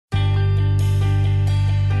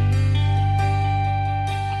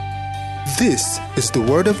This is the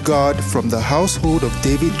Word of God from the Household of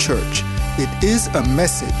David Church. It is a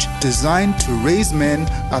message designed to raise men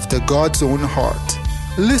after God's own heart.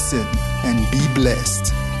 Listen and be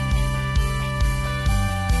blessed.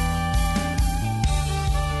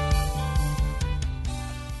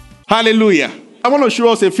 Hallelujah. I want to show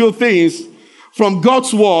us a few things from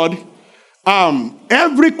God's Word.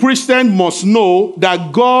 Every Christian must know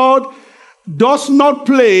that God does not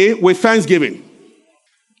play with thanksgiving.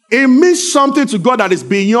 It means something to God that is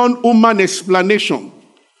beyond human explanation.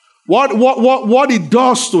 What it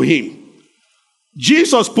does to him.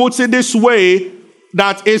 Jesus puts it this way,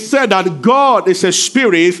 that it said that God is a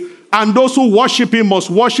spirit, and those who worship him must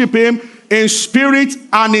worship him in spirit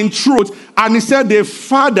and in truth. And he said the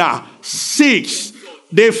Father seeks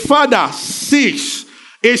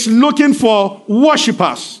is looking for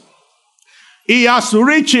worshipers. He has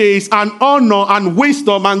riches and honor and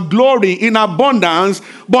wisdom and glory in abundance,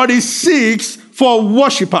 but he seeks for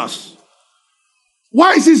worshipers.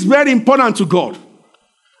 Why is this very important to God?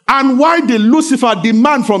 And why did Lucifer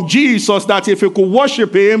demand from Jesus that if he could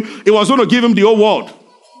worship him, he was going to give him the whole world?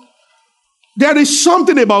 There is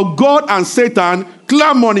something about God and Satan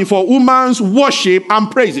clamoring for woman's worship and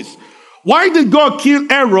praises. Why did God kill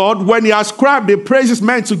Herod when he ascribed the praises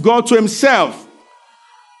meant to God to himself?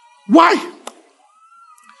 Why?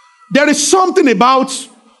 There is something about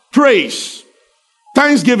praise,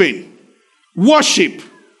 thanksgiving, worship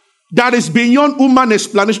that is beyond human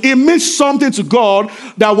explanation. It means something to God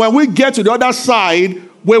that when we get to the other side,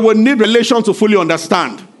 we will need relation to fully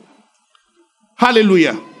understand.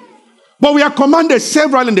 Hallelujah. But we are commanded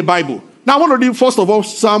several in the Bible. Now I want to read first of all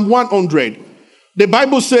Psalm 100. The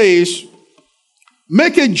Bible says,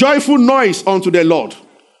 "Make a joyful noise unto the Lord,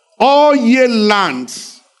 all ye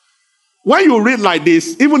lands." When you read like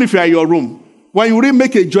this, even if you are in your room, when you read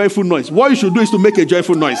make a joyful noise, what you should do is to make a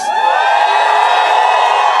joyful noise.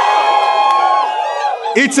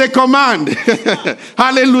 It's a command.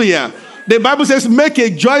 Hallelujah. The Bible says, make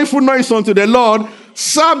a joyful noise unto the Lord.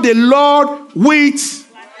 Serve the Lord with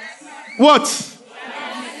what?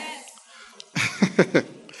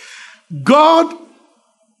 God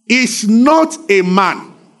is not a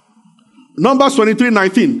man. Numbers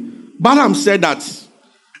 23:19. Balaam said that.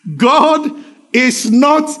 God is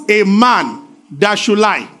not a man that should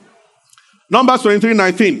lie. Numbers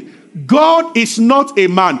 23:19. God is not a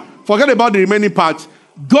man. Forget about the remaining part.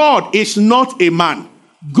 God is not a man.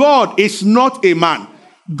 God is not a man.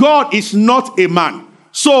 God is not a man.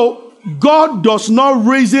 So, God does not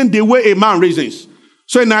reason the way a man reasons.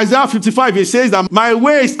 So in Isaiah 55, it says that my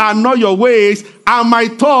ways are not your ways, and my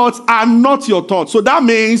thoughts are not your thoughts. So that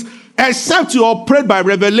means, except you operate by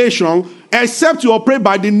revelation, except you operate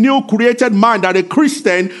by the new created mind that a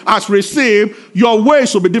Christian has received, your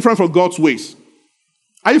ways will be different from God's ways.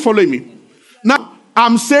 Are you following me? Now,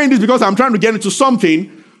 I'm saying this because I'm trying to get into something.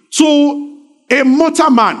 To a mortal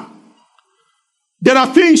man, there are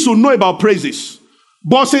things to know about praises.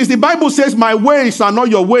 But since the Bible says my ways are not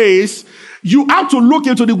your ways, you have to look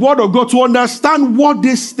into the Word of God to understand what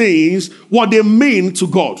these things, what they mean to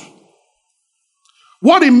God.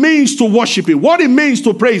 What it means to worship him. What it means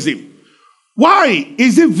to praise him. Why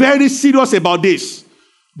is he very serious about this?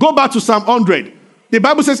 Go back to Psalm 100. The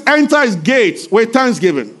Bible says, enter his gates with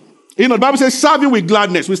thanksgiving. You know, the Bible says, serve him with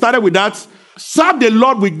gladness. We started with that. Serve the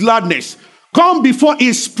Lord with gladness. Come before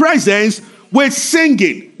his presence with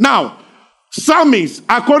singing. Now, psalmists,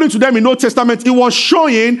 according to them in Old Testament, it was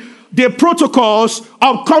showing the protocols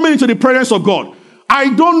of coming into the presence of God.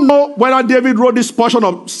 I don't know whether David wrote this portion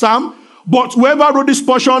of Psalm, but whoever wrote this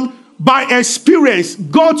portion, by experience,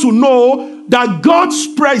 got to know that God's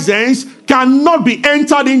presence cannot be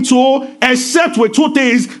entered into except with two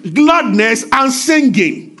things, gladness and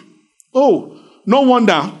singing. Oh, no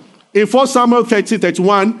wonder in 1 Samuel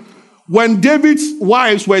 30:31, when David's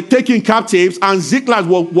wives were taken captives and Ziklag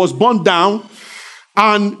was burned down,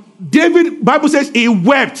 and David, Bible says he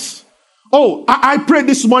wept. Oh, I pray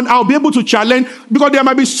this morning I'll be able to challenge, because there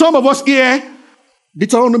might be some of us here.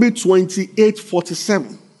 Deuteronomy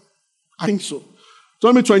 28:47. I think so.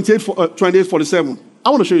 Deuteronomy 28:47. I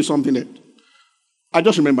want to show you something there. I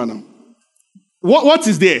just remember now. What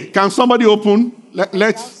is there? Can somebody open?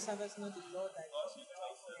 Let's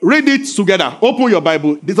read it together. Open your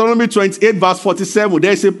Bible. Deuteronomy 28:47.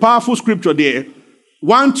 There's a powerful scripture there.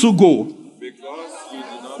 1, 2, go.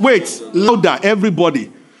 Wait, louder,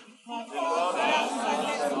 everybody.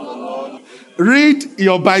 Read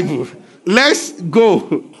your Bible. Let's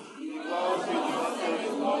go.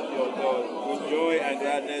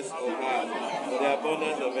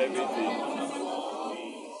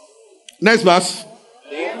 Next verse.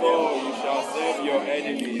 Therefore you shall serve your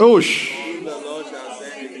enemies. Oh,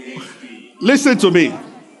 Listen to me.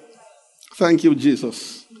 Thank you,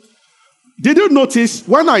 Jesus. Did you notice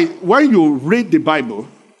when you read the Bible,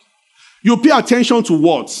 you pay attention to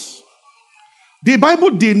words? The Bible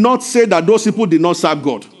did not say that those people did not serve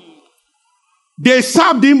God. They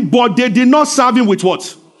served him, but they did not serve him with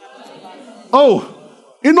what? Oh,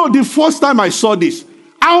 the first time I saw this,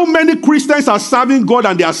 how many Christians are serving God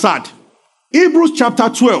and they are sad? Hebrews chapter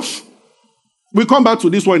 12. We'll come back to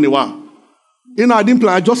this one in a while. I didn't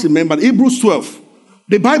plan, I just remembered. Hebrews 12.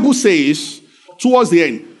 The Bible says, towards the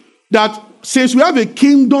end, that since we have a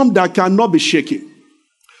kingdom that cannot be shaken,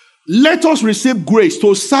 let us receive grace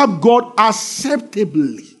to serve God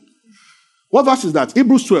acceptably. What verse is that?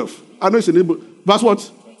 Hebrews 12. I know it's in Hebrews. Verse what?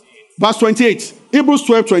 28. Verse 28. Hebrews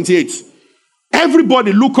 12, 28.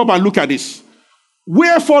 Everybody look up and look at this.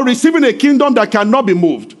 Wherefore, receiving a kingdom that cannot be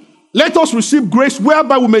moved, let us receive grace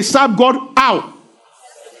whereby we may serve God. How?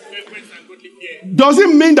 Does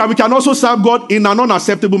it mean that we can also serve God in an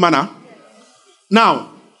unacceptable manner?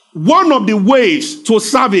 Now, one of the ways to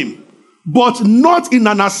serve him, but not in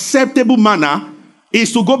an acceptable manner,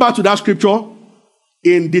 is to go back to that scripture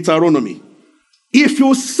in Deuteronomy. If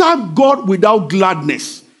you serve God without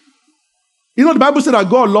gladness, the Bible said that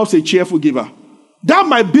God loves a cheerful giver. That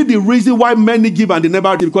might be the reason why many give and they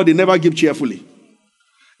never give, because they never give cheerfully.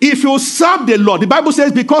 If you serve the Lord, the Bible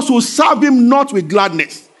says, because you serve him not with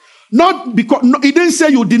gladness. Not because, it didn't say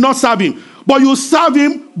you did not serve him, but you serve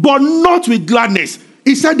him, but not with gladness.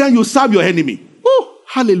 He said then you serve your enemy. Oh,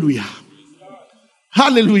 hallelujah.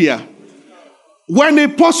 Hallelujah. When a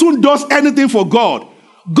person does anything for God,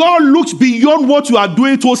 God looks beyond what you are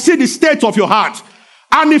doing to see the state of your heart.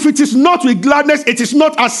 And if it is not with gladness, it is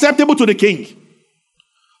not acceptable to the king.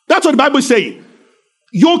 That's what the Bible is saying.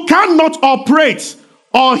 You cannot operate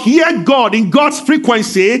or hear God in God's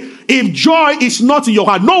frequency if joy is not in your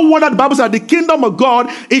heart. No wonder the Bible says the kingdom of God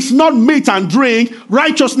is not meat and drink,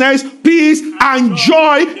 righteousness, peace, and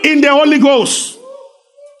joy in the Holy Ghost.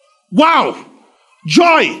 Wow.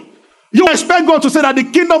 Joy. You expect God to say that the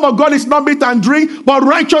kingdom of God is not meat and drink, but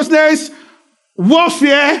righteousness,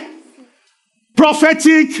 warfare,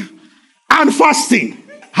 prophetic, and fasting.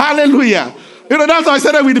 Hallelujah. That's why I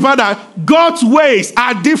said that with the Father. God's ways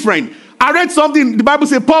are different. I read something, the Bible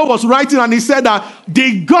said Paul was writing and he said that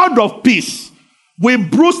the God of peace will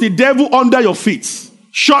bruise the devil under your feet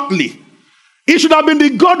shortly. It should have been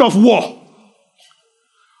the God of war.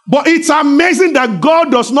 But it's amazing that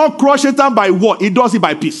God does not crush Satan by war. He does it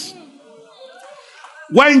by peace.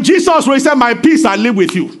 When Jesus said, my peace I live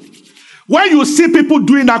with you. When you see people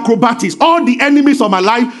doing acrobatics, all the enemies of my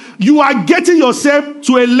life, you are getting yourself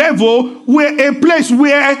to a level where a place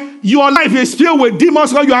where your life is filled with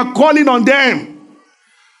demons, you are calling on them.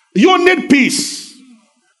 You need peace.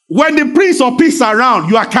 When the Prince of Peace is around,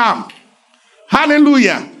 you are calm.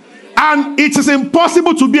 Hallelujah. And it is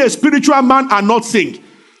impossible to be a spiritual man and not sing.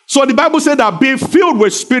 So the Bible said that be filled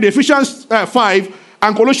with spirit. Ephesians 5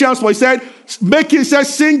 and Colossians 4 said,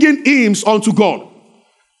 singing hymns unto God.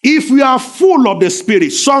 If we are full of the Spirit,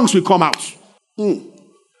 songs will come out.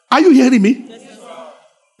 Are you hearing me? Yes,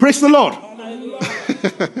 praise the Lord.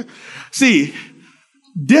 See,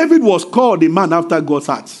 David was called a man after God's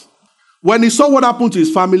heart. When he saw what happened to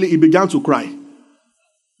his family, he began to cry.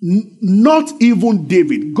 Not even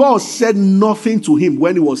David. God said nothing to him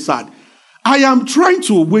when he was sad. I am trying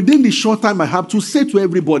to, within the short time I have, to say to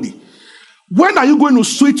everybody, when are you going to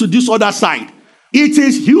switch to this other side? It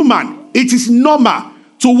is human. It is normal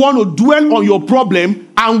to want to dwell on your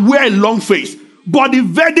problem and wear a long face. But the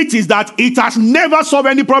verdict is that it has never solved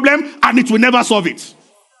any problem and it will never solve it.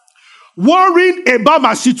 Worrying about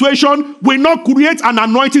my situation will not create an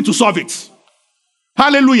anointing to solve it.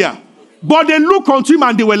 Hallelujah. But they looked unto him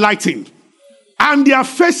and they were lightened. And their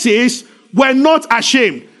faces were not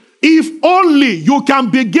ashamed. If only you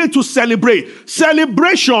can begin to celebrate.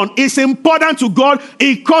 Celebration is important to God.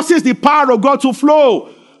 It causes the power of God to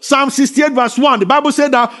flow. Psalm 68 verse 1, the Bible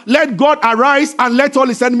said that let God arise and let all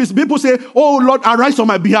his enemies. People say, oh Lord, arise on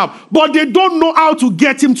my behalf. But they don't know how to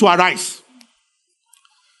get him to arise.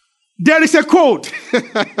 There is a code.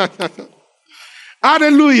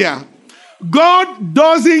 Hallelujah. God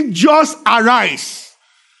doesn't just arise.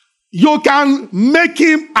 You can make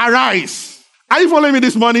him arise. Are you following me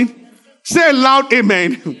this morning? Say a loud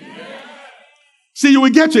amen. See, you will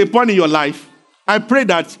get to a point in your life. I pray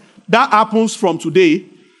that happens from today.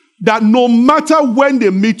 That no matter when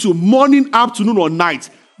they meet you, morning, afternoon, or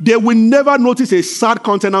night, they will never notice a sad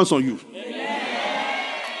countenance on you.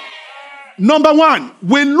 Amen. Number one,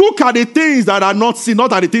 we look at the things that are not seen,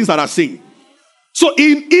 not at the things that are seen. So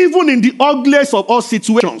even in the ugliest of all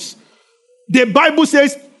situations, the Bible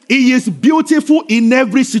says he is beautiful in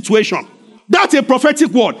every situation. That's a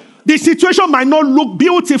prophetic word. The situation might not look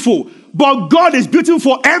beautiful, but God is beautiful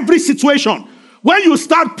for every situation. When you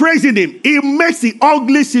start praising him, it makes the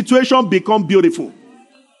ugly situation become beautiful.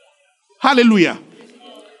 Hallelujah.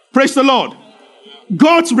 Praise the Lord.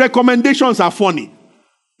 God's recommendations are funny.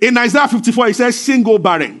 In Isaiah 54, it says, sing, O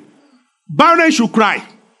barren. Barren should cry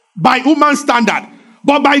by human standard.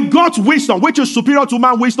 But by God's wisdom, which is superior to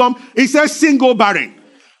man's wisdom, it says, sing, O barren.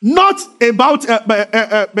 Not about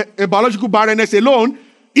a biological barrenness alone.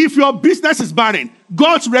 If your business is barren,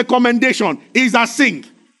 God's recommendation is a sing.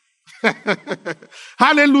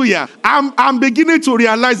 Hallelujah. I'm beginning to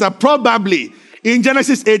realize that probably in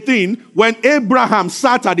Genesis 18, when Abraham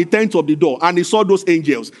sat at the tent of the door and he saw those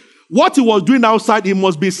angels, what he was doing outside, he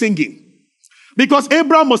must be singing. Because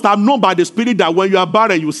Abraham must have known by the Spirit that when you are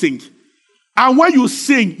barren, you sing. And when you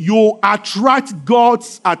sing, you attract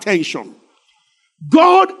God's attention.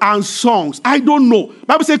 God and songs, I don't know.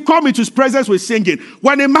 Bible says, come into his presence with singing.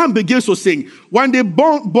 When a man begins to sing, when they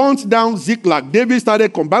burnt down Ziklag, David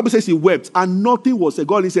started coming. Bible says he wept and nothing was said.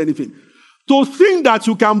 God didn't say anything. To think that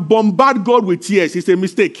you can bombard God with tears is a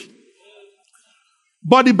mistake.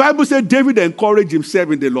 But the Bible said David encouraged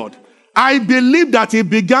himself in the Lord. I believe that he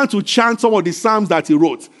began to chant some of the psalms that he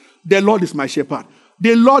wrote. The Lord is my shepherd.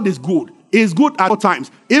 The Lord is good. Is good at all times.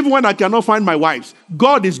 Even when I cannot find my wives.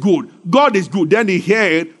 God is good. God is good. Then he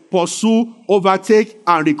heard, pursue, overtake,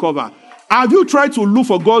 and recover. Have you tried to look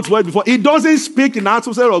for God's word before? It doesn't speak in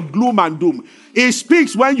atmosphere of gloom and doom. It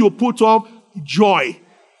speaks when you put up joy.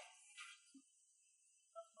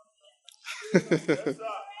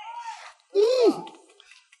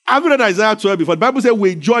 Have you read Isaiah 12 before? The Bible says,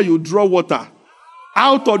 with joy you draw water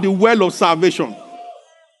out of the well of salvation.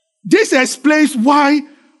 This explains why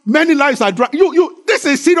many lives are dry. This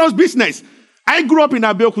is serious business. I grew up in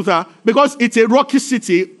Abeokuta because it's a rocky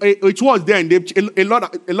city. It was then. A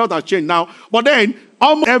lot has changed now. But then,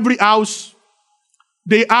 almost every house,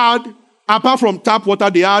 they had, apart from tap water,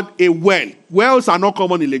 they had a well. Wells are not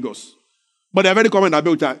common in Lagos. But they're very common in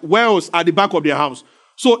Abeokuta. Wells at the back of their house.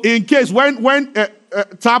 So in case, when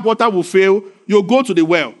tap water will fail, you go to the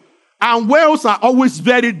well. And wells are always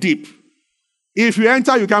very deep. If you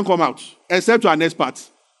enter, you can't come out, except you're an expert.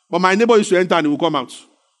 But my neighbor used to enter and he will come out.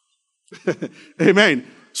 Amen.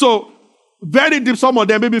 So, very deep, some of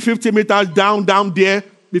them maybe 50 meters down there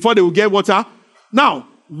before they will get water. Now,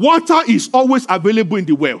 water is always available in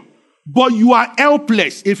the well. But you are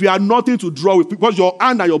helpless if you have nothing to draw with because your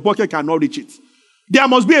hand and your bucket cannot reach it. There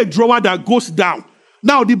must be a drawer that goes down.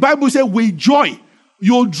 Now, the Bible says, with joy,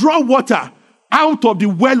 you draw water out of the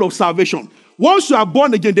well of salvation. Once you are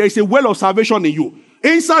born again, there is a well of salvation in you.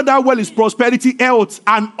 Inside that well is prosperity, health,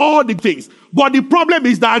 and all the things. But the problem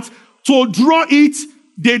is that to draw it,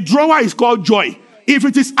 the drawer is called joy. If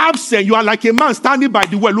it is absent, you are like a man standing by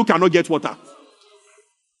the well who cannot get water.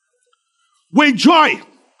 With joy,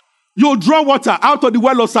 you draw water out of the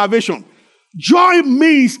well of salvation. Joy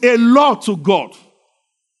means a lot to God.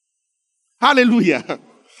 Hallelujah.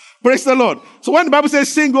 Praise the Lord. So when the Bible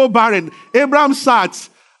says, sing, O barren, Abraham sat.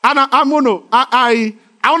 And I want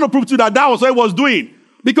to prove to you that was what he was doing.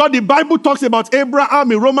 Because the Bible talks about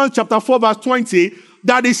Abraham in Romans chapter 4 verse 20,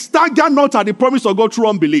 that he staggered not at the promise of God through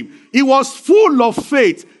unbelief. He was full of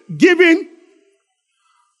faith, giving.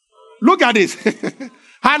 Look at this.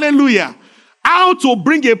 Hallelujah. How to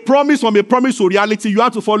bring a promise from a promise to reality, you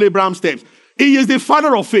have to follow Abraham's steps. He is the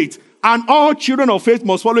father of faith, and all children of faith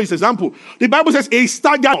must follow his example. The Bible says, he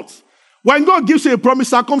staggered not. When God gives you a promise,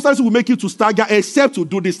 circumstances will make you to stagger except to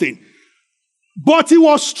do this thing. But he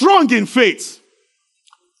was strong in faith.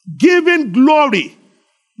 Giving glory.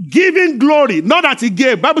 Not that he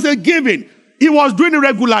gave. The Bible says giving. He was doing it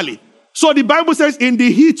regularly. So the Bible says in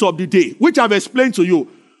the heat of the day, which I've explained to you,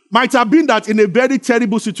 might have been that in a very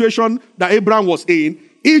terrible situation that Abraham was in,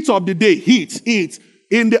 heat of the day, heat.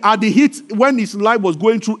 At the heat, when his life was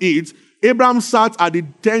going through it, Abraham sat at the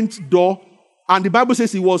tent door, and the Bible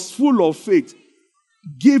says he was full of faith,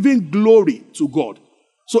 giving glory to God.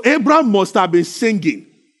 So Abraham must have been singing.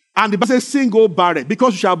 And the Bible says, sing, O barren,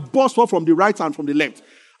 because you shall burst forth from the right and from the left.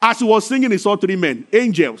 As he was singing, he saw three men,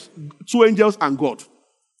 angels, two angels, and God.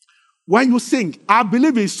 When you sing, I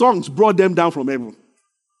believe his songs brought them down from heaven.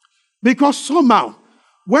 Because somehow,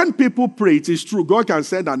 when people pray, it is true, God can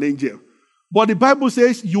send an angel. But the Bible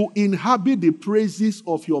says, you inhabit the praises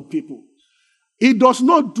of your people. He does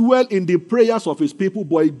not dwell in the prayers of his people,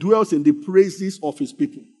 but he dwells in the praises of his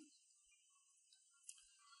people.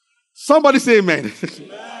 Somebody say amen.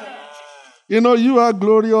 You are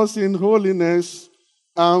glorious in holiness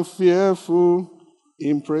and fearful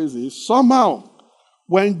in praises. Somehow,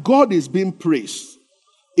 when God is being praised,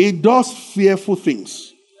 he does fearful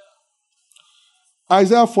things.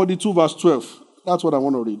 Isaiah 42 verse 12. That's what I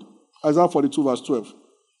want to read. Isaiah 42 verse 12.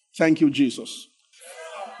 Thank you, Jesus.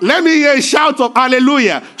 Let me hear a shout of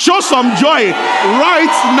hallelujah. Show some joy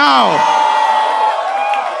right now.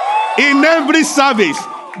 In every service,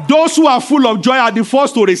 those who are full of joy are the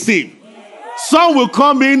first to receive. Some will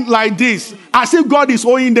come in like this, as if God is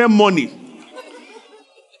owing them money.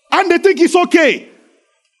 And they think it's okay.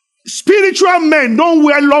 Spiritual men don't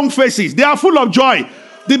wear long faces. They are full of joy.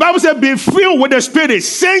 The Bible says, be filled with the Spirit,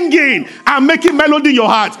 singing and making melody in your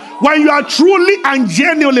heart. When you are truly and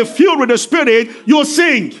genuinely filled with the Spirit, you'll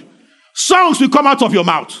sing. Songs will come out of your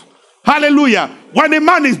mouth. Hallelujah. When a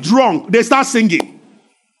man is drunk, they start singing.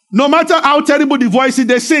 No matter how terrible the voice is,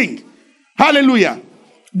 they sing. Hallelujah.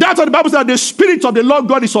 That's what the Bible says, the Spirit of the Lord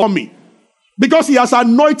God is on me. Because he has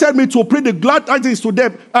anointed me to preach the glad tidings to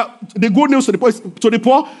them, the good news to the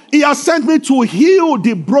poor. He has sent me to heal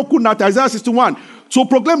the broken at Isaiah 61. To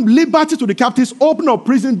proclaim liberty to the captives, open up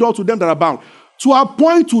prison doors to them that are bound. To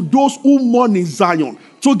appoint to those who mourn in Zion.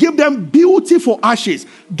 To give them beauty for ashes,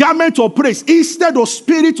 garment of praise instead of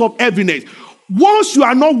spirit of heaviness. Once you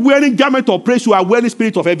are not wearing garment of praise, you are wearing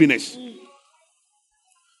spirit of heaviness.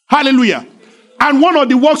 Hallelujah. And one of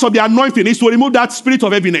the works of the anointing is to remove that spirit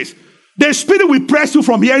of heaviness. The spirit will press you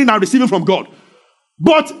from hearing and receiving from God.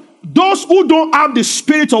 But those who don't have the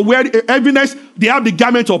spirit of heaviness, they have the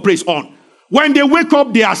garment of praise on. When they wake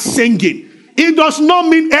up, they are singing. It does not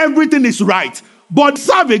mean everything is right, but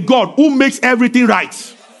serve a God who makes everything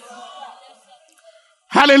right.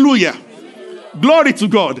 Hallelujah. Glory to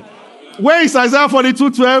God. Where is Isaiah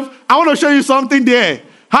 42:12? I want to show you something there.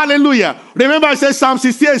 Hallelujah. Remember I said Psalm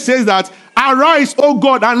 68 says that, arise, O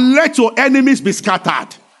God, and let your enemies be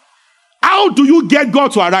scattered. How do you get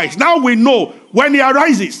God to arise? Now we know when he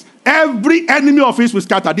arises, every enemy of his will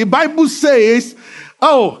scatter. The Bible says,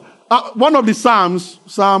 one of the Psalms,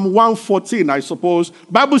 Psalm 114, I suppose,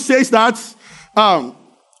 Bible says that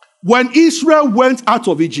when Israel went out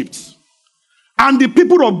of Egypt, and the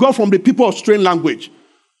people of God from the people of strange language,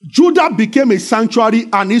 Judah became a sanctuary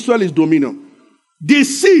and Israel is dominion. The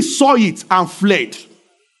sea saw it and fled.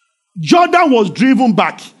 Jordan was driven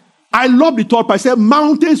back. I love the thought. I said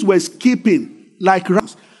mountains were skipping like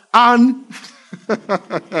rams. And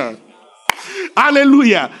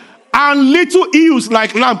hallelujah. And little eels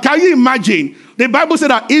like lamb. Can you imagine? The Bible said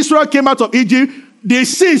that Israel came out of Egypt. The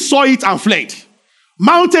sea saw it and fled.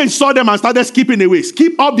 Mountains saw them and started skipping away.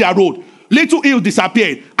 Skip up their road. Little eels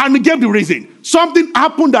disappeared. And he gave the reason. Something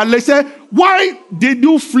happened that they said, why did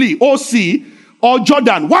you flee, O sea, or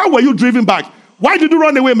Jordan? Why were you driven back? Why did you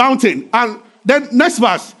run away, mountain? And then next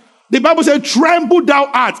verse. The Bible said, tremble thou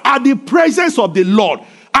art at the presence of the Lord,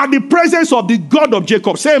 at the presence of the God of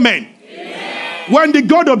Jacob. Say amen. Amen. When the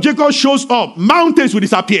God of Jacob shows up, mountains will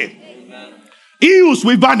disappear. Hills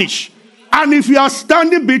will vanish. And if you are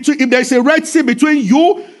standing between, if there's a Red Sea between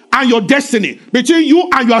you and your destiny, between you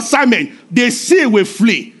and your assignment, the sea will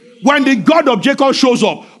flee when the God of Jacob shows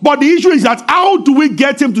up. But the issue is that how do we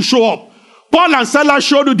get him to show up? Paul and Silas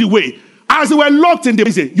showed you the way. As they were locked in the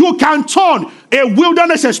prison, you can turn a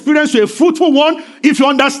wilderness experience to a fruitful one if you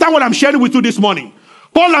understand what I'm sharing with you this morning.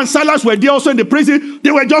 Paul and Silas were there also in the prison.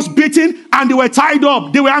 They were just beaten and they were tied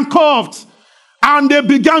up. They were handcuffed. And they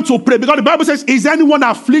began to pray. Because the Bible says, is anyone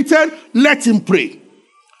afflicted? Let him pray.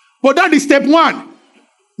 But that is step one.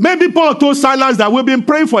 Maybe Paul told Silas that we've been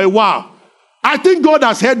praying for a while. I think God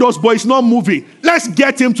has heard us, but it's not moving. Let's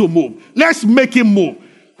get him to move. Let's make him move.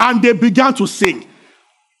 And they began to sing.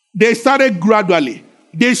 They started gradually.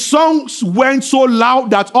 The songs went so loud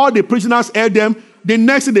that all the prisoners heard them. The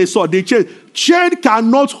next thing they saw, they changed. Chain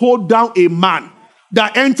cannot hold down a man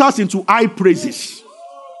that enters into high praises.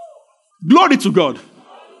 Glory to God.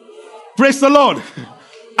 Praise the Lord.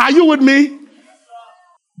 Are you with me?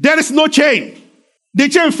 There is no chain. The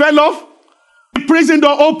chain fell off. The prison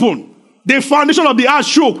door opened. The foundation of the earth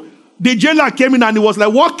shook. The jailer came in and he was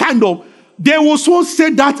like, what kind of... They will soon say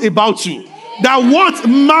that about you. That what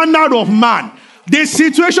manner of man, the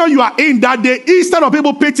situation you are in, that they, instead of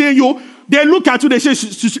people pitying you, they look at you, they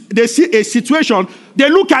see a situation, they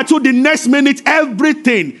look at you the next minute,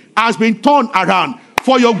 everything has been turned around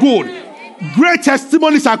for your good. Great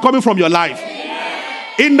testimonies are coming from your life.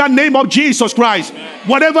 In the name of Jesus Christ,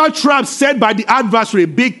 whatever trap set by the adversary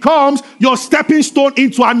becomes your stepping stone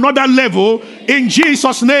into another level in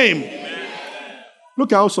Jesus' name.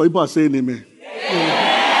 Look at how some people are saying amen.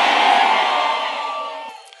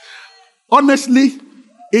 Honestly,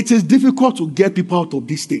 it is difficult to get people out of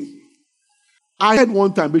this thing. I heard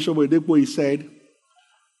one time Bishop Oyedepo, he said,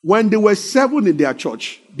 when they were 7 in their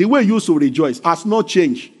church, the way you used to rejoice has not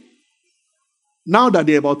changed. Now that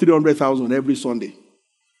there are about 300,000 every Sunday.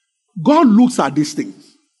 God looks at these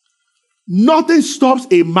things. Nothing stops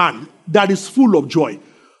a man that is full of joy.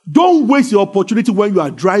 Don't waste your opportunity when you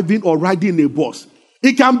are driving or riding a bus.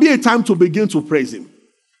 It can be a time to begin to praise him.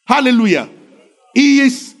 Hallelujah. He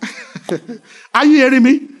is. Are you hearing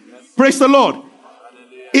me? Yes. Praise the Lord.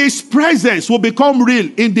 Hallelujah. His presence will become real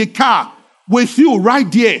in the car with you right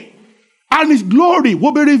there. And his glory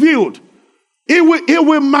will be revealed. It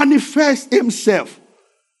will manifest himself.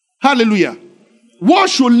 Hallelujah. What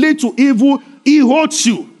should lead to evil, he holds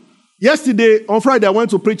you. Yesterday, on Friday, I went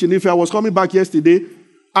to preach in Ife. I was coming back yesterday.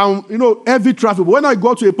 And, heavy traffic. When I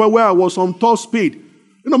got to a point where I was on top speed,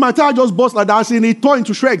 my tire just burst like that. And it tore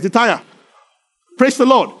into shreds, the tire. Praise the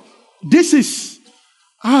Lord. This is...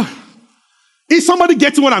 Is somebody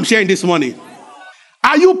getting what I'm sharing this morning?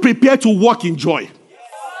 Are you prepared to walk in joy?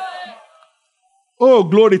 Oh,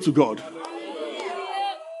 glory to God.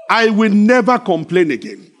 I will never complain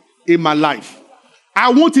again in my life.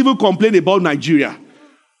 I won't even complain about Nigeria.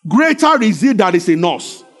 Greater is it that is in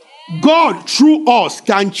us. God, through us,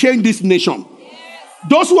 can change this nation.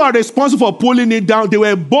 Those who are responsible for pulling it down, they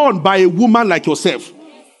were born by a woman like yourself.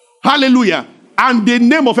 Hallelujah. And the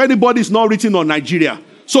name of anybody is not written on Nigeria.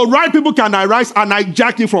 So right people can arise and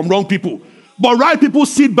hijack it from wrong people. But right people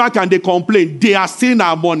sit back and they complain. They are stealing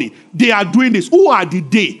our money. They are doing this. Who are the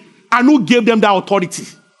they? And who gave them that authority?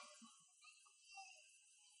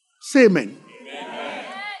 Say amen.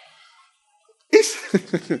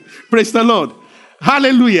 Praise the Lord.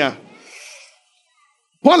 Hallelujah.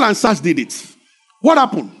 Paul and Silas did it. What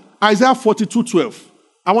happened? Isaiah 42:12.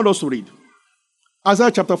 I want us to read.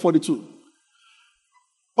 Isaiah chapter 42.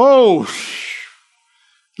 Oh,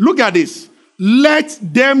 look at this. Let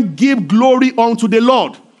them give glory unto the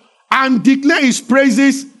Lord and declare his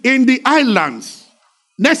praises in the islands.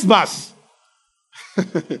 Next verse.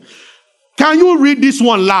 Can you read this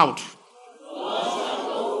one loud?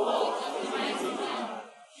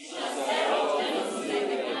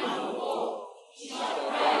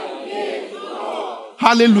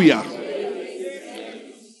 Hallelujah.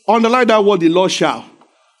 Underline that word, the Lord shall.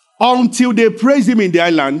 Until they praise him in the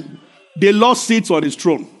island, the Lord sits on his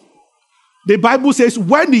throne. The Bible says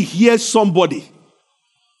when he hears somebody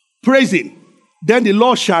praising, then the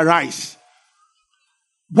Lord shall rise.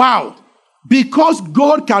 Wow. Because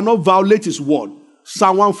God cannot violate his word.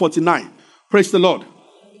 Psalm 149. Praise the Lord.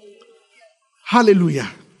 Hallelujah.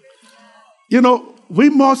 We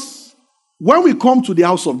must, when we come to the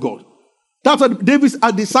house of God, that's what David,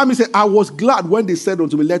 the psalmist said, I was glad when they said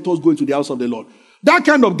unto me, let us go into the house of the Lord. That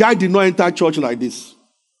kind of guy did not enter church like this.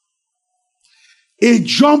 He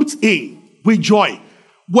jumped in with joy.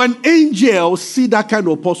 When angels see that kind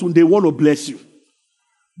of person, they want to bless you.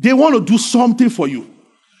 They want to do something for you.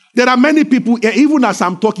 There are many people, even as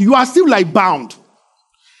I'm talking, you are still like bound.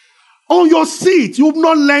 On your seat, you've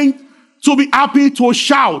not learned to be happy, to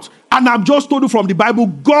shout. And I've just told you from the Bible,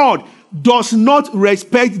 God does not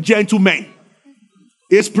respect gentlemen.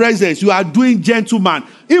 His presence, you are doing gentleman.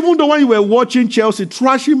 Even though when you were watching Chelsea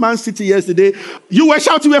trashing Man City yesterday, you were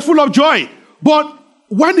shouting, you were full of joy. But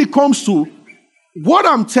when it comes to what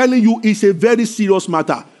I'm telling you is a very serious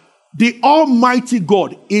matter. The Almighty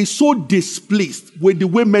God is so displeased with the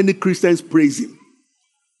way many Christians praise him.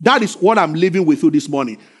 That is what I'm living with you this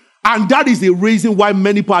morning. And that is the reason why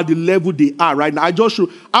many people are at the level they are right now. I just show,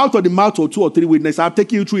 out of the mouth of 2 or 3 witnesses, I'm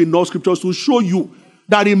taking you through enough scriptures to show you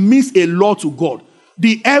that it means a lot to God.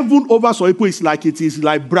 The heaven over some people is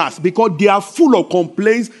like brass because they are full of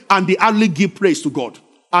complaints and they hardly give praise to God.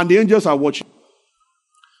 And the angels are watching.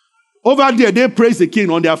 Over there, they praise the king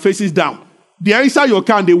on their faces down. They are inside your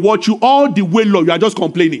car and they watch you all the way long. You are just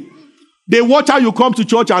complaining. They watch how you come to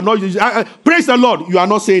church and not praise the Lord. You are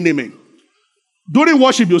not saying amen. During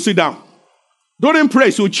worship, you sit down. During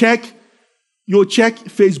praise, you check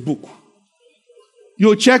Facebook.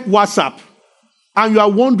 You check WhatsApp. And you are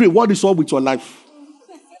wondering what is up with your life.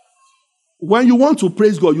 When you want to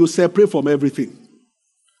praise God, you separate from everything.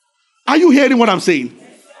 Are you hearing what I'm saying?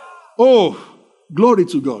 Oh, glory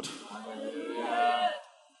to God.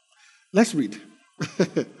 Let's read.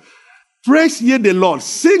 Praise ye the Lord.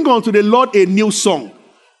 Sing unto the Lord a new song.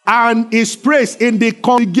 And his praise in the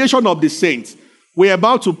congregation of the saints. We're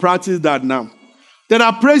about to practice that now. There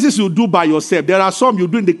are praises you do by yourself. There are some you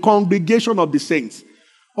do in the congregation of the saints.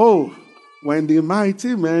 Oh, when the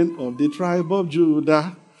mighty men of the tribe of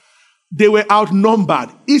Judah, they were outnumbered.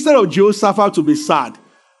 Instead of Jehoshaphat to be sad,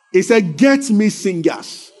 he said, get me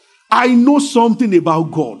singers. I know something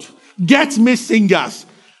about God. Get me singers.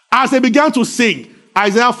 As they began to sing,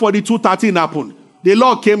 Isaiah 42:13 happened. The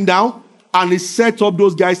Lord came down and he set up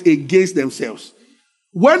those guys against themselves.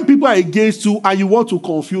 When people are against you and you want to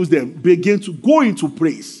confuse them, begin to go into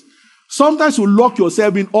praise. Sometimes you lock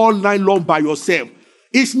yourself in all night long by yourself.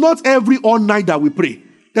 It's not every all night that we pray.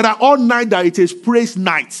 There are all night that it is praise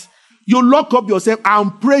night. You lock up yourself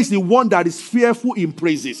and praise the one that is fearful in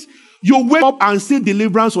praises. You wake up and see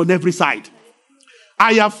deliverance on every side.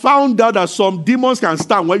 I have found out that some demons can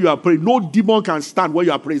stand when you are praying. No demon can stand when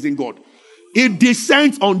you are praising God. It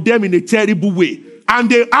descends on them in a terrible way. And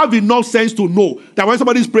they have enough sense to know that when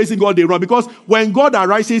somebody is praising God, they run. Because when God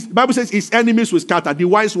arises, the Bible says his enemies will scatter, the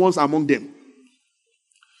wise ones among them.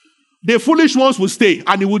 The foolish ones will stay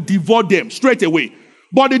and he will devour them straight away.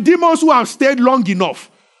 But the demons who have stayed long enough,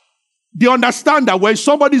 they understand that when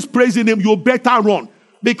somebody is praising him, you better run.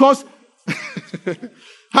 Because,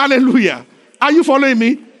 hallelujah. Are you following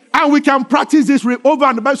me? And we can practice this over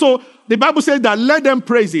and over. So the Bible says that let them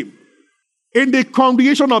praise him in the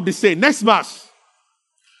congregation of the saints. Next verse.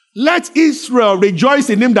 Let Israel rejoice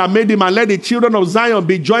in him that made him, and let the children of Zion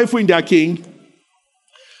be joyful in their king.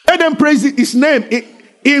 Let them praise his name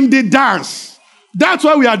in the dance. That's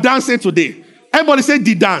why we are dancing today. Everybody say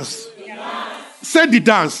the dance. Say the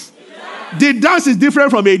dance. The dance is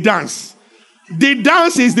different from a dance. The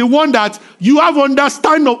dance is the one that you have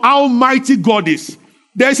understanding of how mighty God is.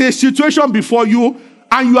 There's a situation before you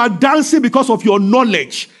and you are dancing because of your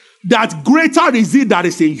knowledge that greater is it that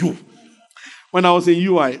is in you. When I was in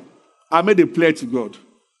UI, I made a pledge to God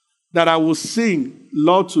that I will sing,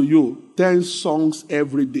 Lord, to you 10 songs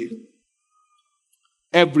every day.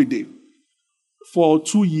 Every day. For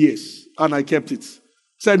 2 years. And I kept it.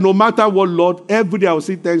 Said, no matter what, Lord, every day I will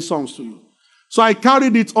sing 10 songs to you. So I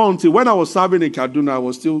carried it on till when I was serving in Kaduna, I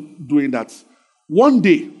was still doing that. One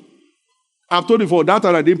day, I've told you for that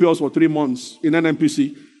time I didn't pay us for 3 months in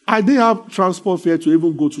NNPC. I didn't have transport fare to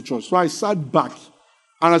even go to church. So I sat back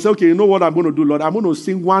and I said, okay, you know what I'm going to do, Lord? I'm going to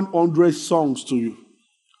sing 100 songs to you.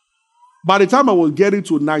 By the time I was getting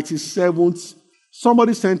to 97th,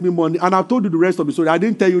 somebody sent me money, and I told you the rest of the story. I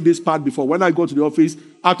didn't tell you this part before. When I got to the office,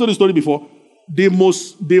 I told the story before.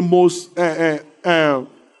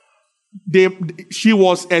 She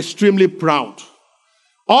was extremely proud.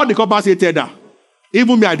 All the coppers hated her.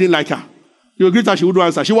 Even me, I didn't like her. You agree that she wouldn't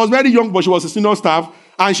answer. She was very young, but she was a senior staff,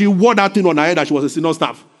 and she wore that thing on her head that she was a senior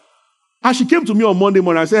staff. And she came to me on Monday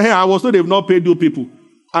morning and said, hey, I was told they've not paid you people.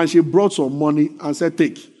 And she brought some money and said,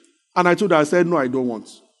 take. And I told her, I said, no, I don't want.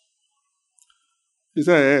 She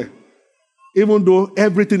said, hey. Even though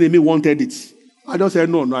everything in me wanted it. I just said,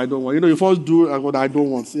 no, I don't want. You first do what I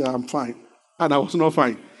don't want. Yeah, I'm fine. And I was not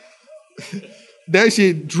fine. Then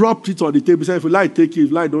she dropped it on the table. She said, if you like, take it. If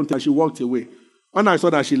you like, don't take it. She walked away. When I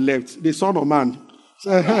saw that she left, the son of man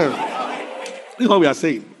said, hey, this is what we are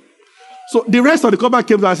saying. So the rest of the couple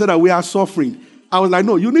came and said that we are suffering. I was like,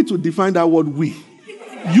 no, you need to define that word we.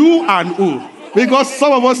 You and who. Because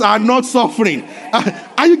some of us are not suffering.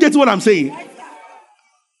 Are you getting what I'm saying?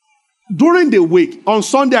 During the week, on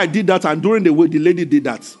Sunday I did that, and during the week the lady did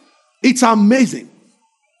that. It's amazing.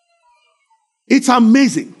 It's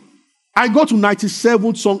amazing. I got to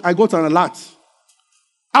 97th song, I got an alert.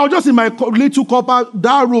 I was just in my little copper,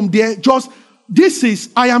 that room there,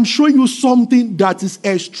 I am showing you something that is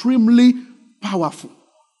extremely powerful.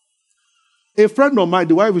 A friend of mine,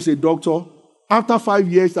 the wife is a doctor. After 5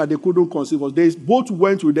 years that they couldn't conceive us, they both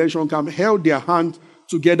went to redemption camp, held their hand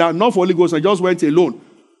together, not for Holy Ghost, I just went alone.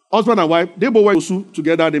 Husband and wife, they both went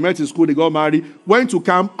together, they met in school, they got married, went to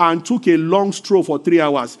camp and took a long stroll for 3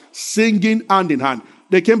 hours, singing hand in hand.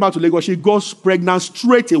 They came back to Lagos, she got pregnant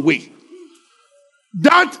straight away.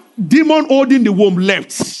 That demon holding the womb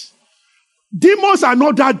left. Demons are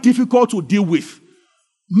not that difficult to deal with.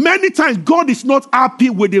 Many times, God is not happy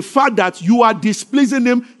with the fact that you are displeasing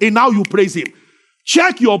him in how you praise him.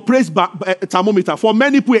 Check your praise thermometer. For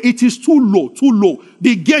many people, it is too low.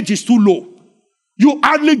 The gauge is too low. You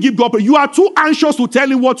hardly give God praise. You are too anxious to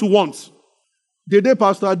tell him what you want. The day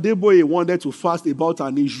Pastor Adeboye wanted to fast about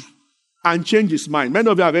an issue and change his mind. Many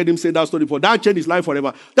of you have heard him say that story before. That changed his life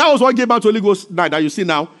forever. That was what gave back to Holy Ghost night that you see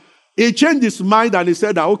now. He changed his mind and he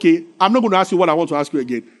said that, okay, I'm not going to ask you what I want to ask you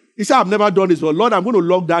again. He said, I've never done this, but Lord, I'm going to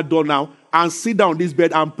lock that door now and sit down on this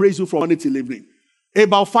bed and praise you from morning till evening.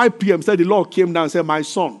 About 5 p.m., said the Lord came down and said, my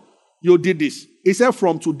son, you did this. He said,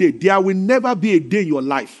 from today, there will never be a day in your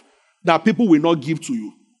life that people will not give to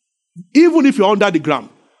you. Even if you're under the ground.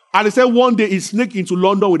 And he said, one day he sneaked into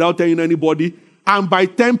London without telling anybody. And by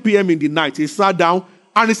 10 p.m. in the night, he sat down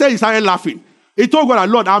and he said he started laughing. He told God,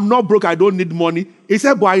 Lord, I'm not broke, I don't need money. He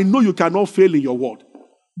said, but I know you cannot fail in your word.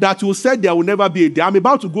 That you said there will never be a day. I'm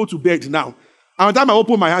about to go to bed now. And by the time I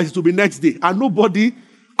open my eyes, it will be next day. And nobody,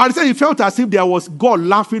 and he said he felt as if there was God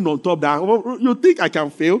laughing on top of that. Oh, you think I can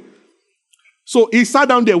fail? So he sat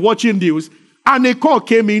down there watching news, and a call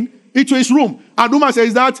came in into his room. And the woman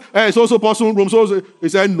says, that so person room. So he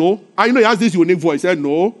said, no. And he has this unique voice. He said,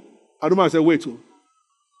 no. And the woman said, wait.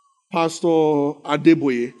 Pastor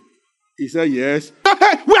Adeboye. He said, yes.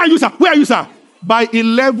 Hey, where are you, sir? Where are you, sir? By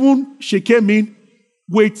 11, she came in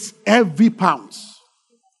with heavy pounds.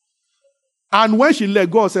 And when she let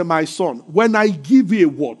go, said, my son, when I give you a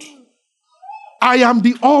word, I am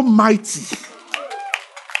the Almighty.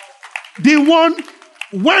 The one,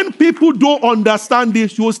 when people don't understand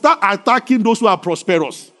this, you will start attacking those who are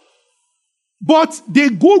prosperous. But the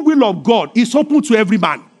good will of God is open to every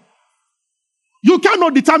man. You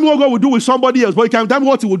cannot determine what God will do with somebody else, but you can determine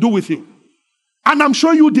what he will do with you. And I'm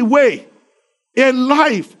showing you the way. A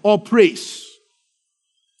life of praise.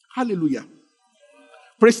 Hallelujah.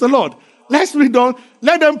 Praise the Lord. Let's read on.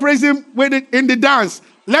 Let them praise him in the dance.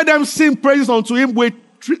 Let them sing praises unto him with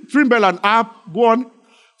timbrel and harp. Go on.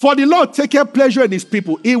 For the Lord taketh pleasure in his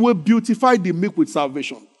people. He will beautify the meek with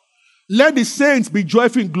salvation. Let the saints be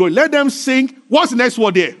joyful in glory. Let them sing. What's the next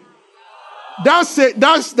word there? That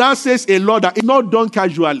says a Lord that is not done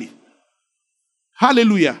casually.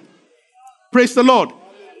 Hallelujah. Praise the Lord.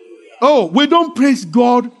 Oh, we don't praise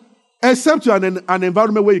God except you're in an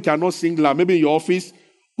environment where you cannot sing loud, maybe in your office.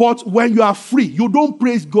 But when you are free, you don't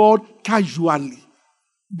praise God casually.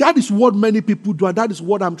 That is what many people do, and that is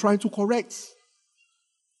what I'm trying to correct.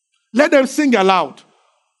 Let them sing aloud.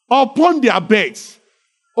 Upon their beds.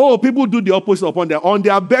 Oh, people do the opposite on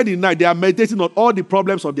their bed in night. They are meditating on all the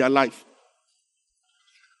problems of their life.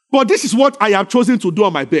 But this is what I have chosen to do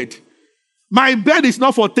on my bed. My bed is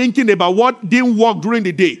not for thinking about what didn't work during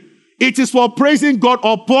the day. It is for praising God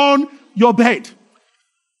upon your bed.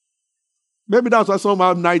 Maybe that's why some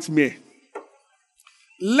have nightmare.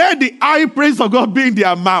 Let the high praise of God be in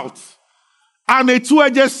their mouth and a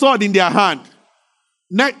two-edged sword in their hand.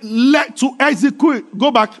 Let to execute.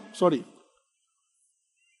 Go back. Sorry.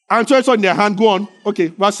 And two-edged sword in their hand. Go on. Okay,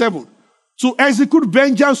 verse 7. To execute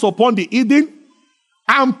vengeance upon the heathen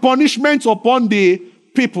and punishment upon the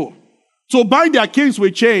people. To bind their kings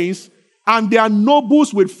with chains and their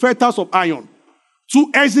nobles with fetters of iron,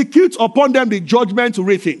 to execute upon them the judgment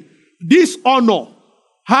written. This honor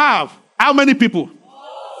have how many people?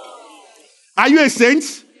 Are you a saint?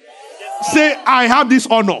 Yes. Say, I have this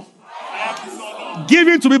honor.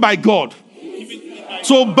 Given to me by God.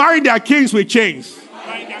 To bind their kings with chains.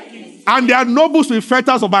 And their nobles with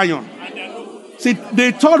fetters of iron. See,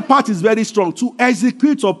 the third part is very strong. To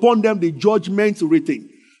execute upon them the judgment written.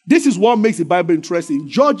 This is what makes the Bible interesting.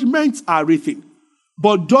 Judgments are written.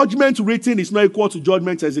 But judgment written is not equal to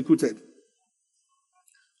judgment executed.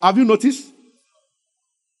 Have you noticed?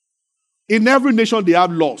 In every nation they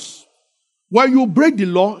have laws. When you break the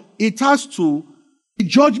law, the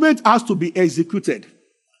judgment has to be executed.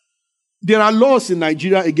 There are laws in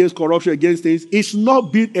Nigeria against corruption, against things. It's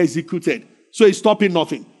not being executed. So it's stopping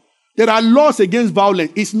nothing. There are laws against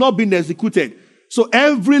violence. It's not being executed. So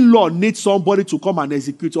every law needs somebody to come and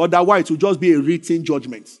execute. Otherwise, it will just be a written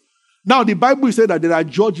judgment. Now, the Bible says that there are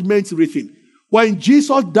judgments written. When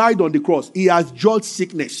Jesus died on the cross, he has judged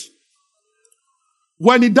sickness.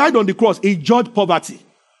 When he died on the cross, he judged poverty.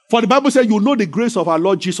 For the Bible says, you know the grace of our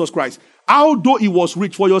Lord Jesus Christ. Although he was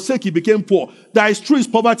rich, for your sake he became poor. That is through his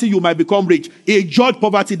poverty you might become rich. He judged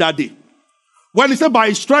poverty that day. When he said, by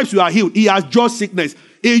his stripes you are healed, he has judged sickness.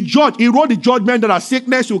 He wrote the judgment that a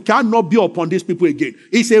sickness you cannot be upon these people again.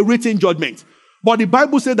 It's a written judgment. But the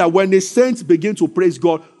Bible said that when the saints begin to praise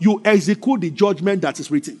God, you execute the judgment that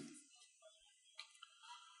is written.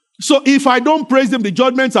 So if I don't praise them, the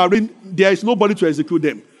judgments are written, there is nobody to execute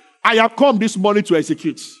them. I have come this morning to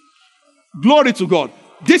execute. Glory to God.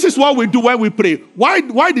 This is what we do when we pray.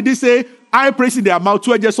 Why did he say, I praise in their mouth,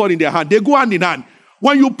 two-edged sword in their hand? They go hand in hand.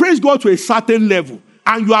 When you praise God to a certain level,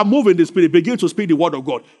 and you are moving the Spirit, begin to speak the word of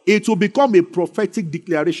God, it will become a prophetic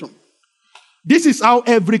declaration. This is how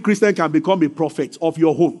every Christian can become a prophet of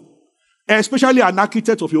your own, especially an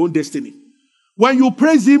architect of your own destiny. When you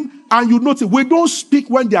praise him and you notice, we don't speak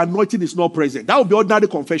when the anointing is not present. That would be ordinary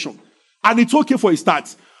confession. And it's okay for a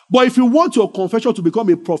start. But if you want your confession to become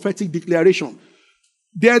a prophetic declaration,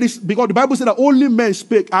 because the Bible said that only men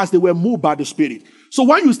spake as they were moved by the Spirit. So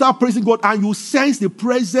when you start praising God and you sense the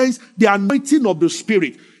presence, the anointing of the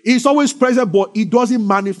Spirit, it's always present, but it doesn't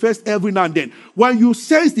manifest every now and then. When you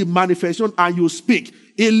sense the manifestation and you speak,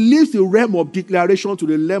 it leaves the realm of declaration to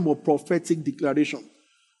the realm of prophetic declaration.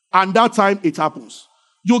 And that time it happens.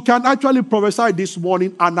 You can actually prophesy this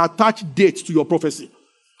morning and attach dates to your prophecy.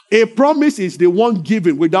 A promise is the one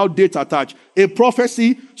given without date attached. A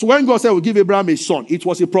prophecy, so when God said we'll give Abraham a son, it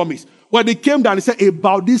was a promise. When they came down and said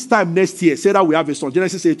about this time next year, Sarah will have a son.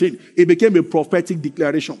 Genesis 18, it became a prophetic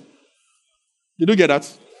declaration. Did you get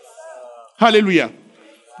that? Hallelujah.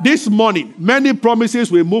 This morning, many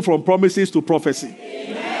promises will move from promises to prophecy.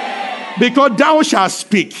 Because thou shalt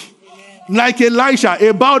speak like Elisha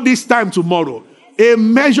about this time tomorrow. A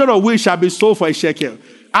measure of which shall be sold for a shekel.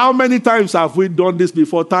 How many times have we done this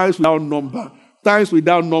before? Times without number. Times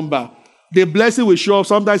without number. The blessing will show up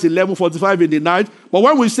sometimes 11:45 in the night. But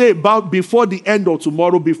when we say about before the end of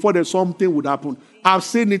tomorrow, before there's something would happen, I've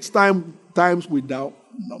seen it times without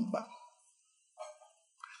number.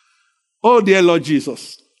 Oh dear Lord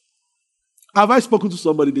Jesus. Have I spoken to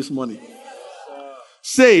somebody this morning?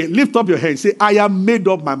 Say, lift up your hand. Say, I have made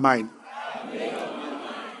up my mind.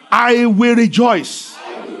 I will rejoice.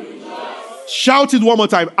 Shout it one more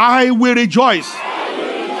time. I will rejoice.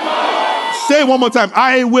 Say it one more time.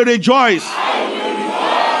 I will rejoice.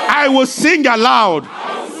 I will sing aloud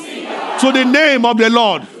to the name of the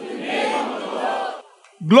Lord.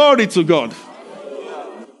 Glory to God.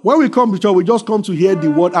 When we come to church, we just come to hear the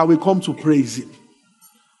word and we come to praise Him.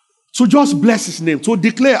 To just bless His name. To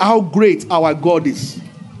declare how great our God is.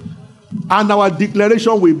 And our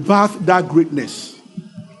declaration will birth that greatness.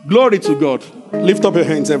 Glory to God. Lift up your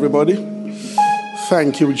hands, everybody.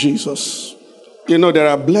 Thank you, Jesus. You know, there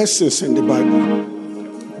are blessings in the Bible.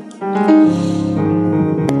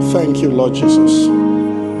 Thank you, Lord Jesus.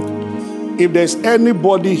 If there's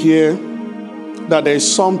anybody here that there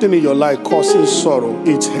is something in your life causing sorrow,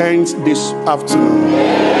 it ends this afternoon.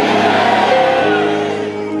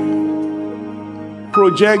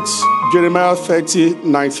 Project Jeremiah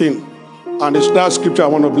 30:19. And it's that scripture I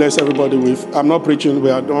want to bless everybody with. I'm not preaching, we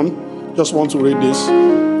are done. Just want to read this.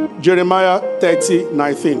 Jeremiah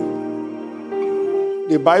 30:19.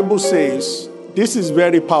 The Bible says, this is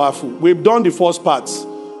very powerful. We've done the first part.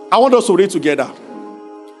 I want us to read together.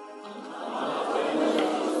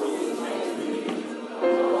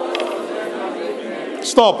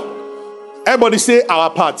 Stop. Everybody say our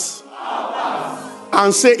part.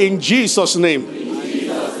 And say in Jesus' name.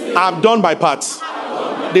 I've done my part.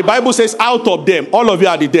 The Bible says out of them, all of you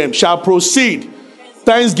are the them, shall proceed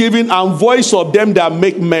thanksgiving and voice of them that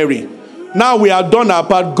make merry. Now we are done our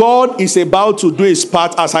part. God is about to do His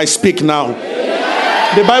part as I speak now.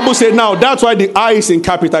 The Bible said now, that's why the I is in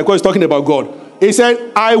capital, because it's talking about God. He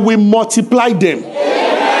said, I will multiply them.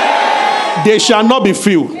 They shall not be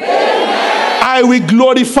few. I will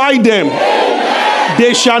glorify them.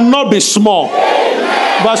 They shall not be small.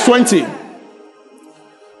 Verse 20.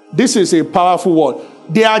 This is a powerful word.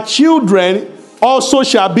 Their children also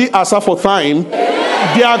shall be as aforetime.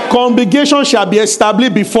 Their congregation shall be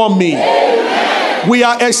established before me. We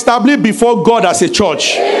are established before God as a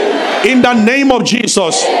church. In the name of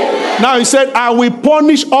Jesus. Now He said, I will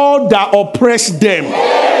punish all that oppress them.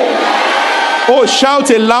 Oh,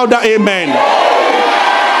 shout a louder amen.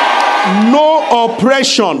 No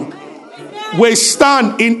oppression will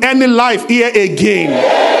stand in any life here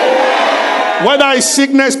again. Whether it's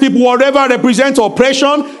sickness, people, whatever represents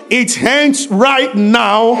oppression, it ends right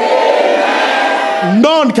now.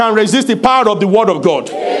 None can resist the power of the word of God.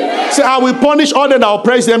 Say, I will punish all that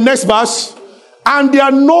oppress them. Next verse. And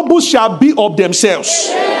their nobles shall be of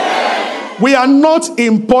themselves. We are not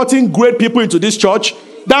importing great people into this church.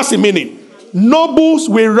 That's the meaning. Nobles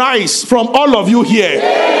will rise from all of you here.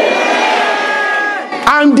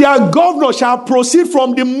 And their governor shall proceed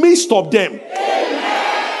from the midst of them.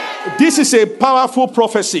 This is a powerful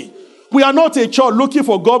prophecy. We are not a church looking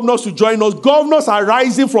for governors to join us. Governors are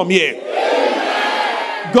rising from here.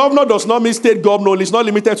 Governor does not mean state governor. It's not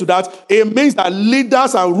limited to that. It means that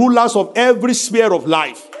leaders and rulers of every sphere of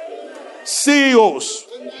life, CEOs,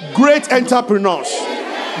 great entrepreneurs,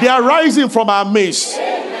 they are rising from our midst.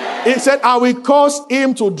 He said, I will cause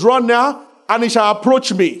him to draw near and he shall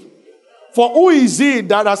approach me. For who is he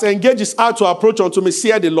that has engaged his heart to approach unto me,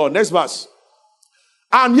 saith the Lord. Next verse.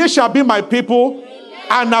 And ye shall be my people,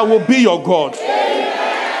 and I will be your God.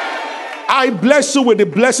 I bless you with the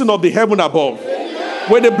blessing of the heaven above,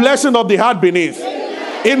 with the blessing of the heart beneath.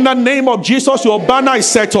 In the name of Jesus, your banner is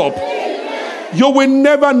set up. You will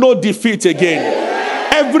never know defeat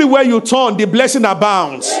again. Everywhere you turn, the blessing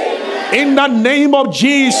abounds. In the name of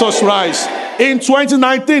Jesus Christ. In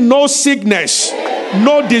 2019, no sickness,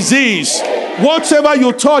 no disease. Whatever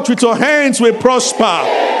you touch with your hands will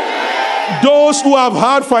prosper. Those who have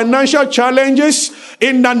had financial challenges,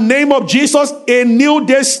 in the name of Jesus, a new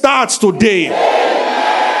day starts today.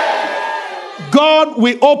 God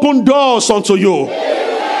will open doors unto you.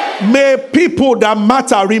 May people that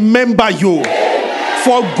matter remember you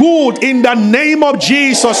for good in the name of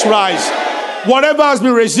Jesus Christ. Whatever has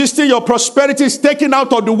been resisting your prosperity is taken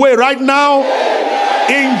out of the way right now.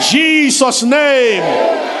 In Jesus' name.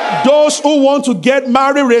 Those who want to get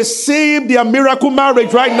married, receive their miracle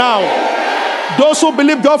marriage right now. Those who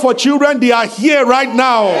believe God for children, they are here right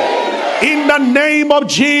now. In the name of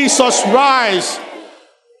Jesus Christ.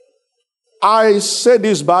 I say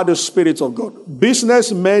this by the Spirit of God.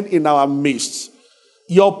 Businessmen in our midst,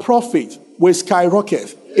 your profit will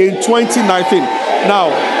skyrocket in 2019. Now,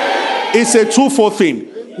 it's a twofold thing.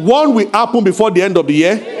 One will happen before the end of the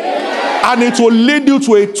year, and it will lead you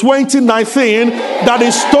to a 2019 that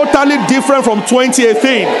is totally different from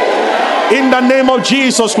 2018. In the name of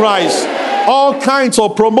Jesus Christ. All kinds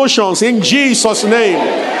of promotions in Jesus' name.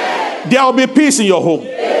 There will be peace in your home.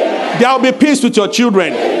 There will be peace with your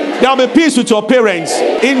children. There will be peace with your parents.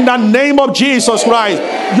 In the name of Jesus Christ.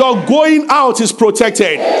 Your going out is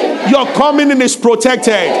protected. Your coming in is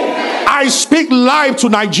protected. I speak life to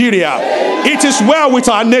Nigeria. It is well with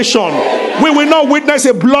our nation. We will not witness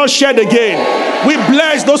a bloodshed again. We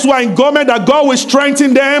bless those who are in government, that God will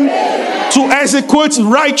strengthen them to execute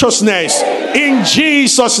righteousness. In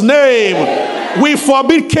Jesus' name, we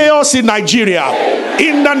forbid chaos in Nigeria.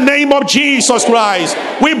 In the name of Jesus Christ,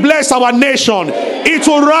 we bless our nation. It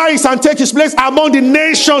will rise and take its place among the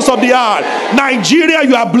nations of the earth. Nigeria,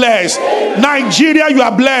 you are blessed. Nigeria, you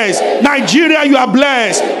are blessed. Nigeria, you are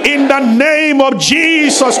blessed. In the name of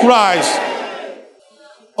Jesus Christ.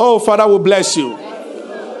 Oh, Father, we bless you.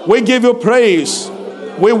 We give you praise.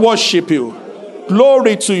 We worship you.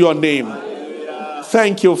 Glory to your name.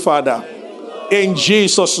 Thank you, Father. In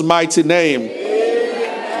Jesus' mighty name.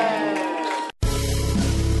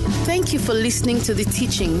 Thank you for listening to the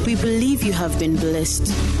teaching. We believe you have been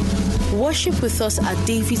blessed. Worship with us at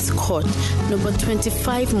David's Court, number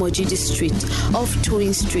 25 Mojidi Street, off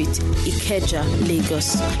Toyin Street, Ikeja,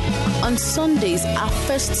 Lagos. On Sundays, our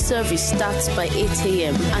first service starts by 8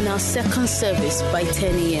 a.m. and our second service by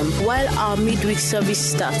 10 a.m., while our midweek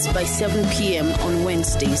service starts by 7 p.m. on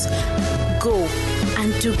Wednesdays. Go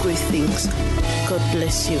and do great things. God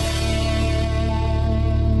bless you.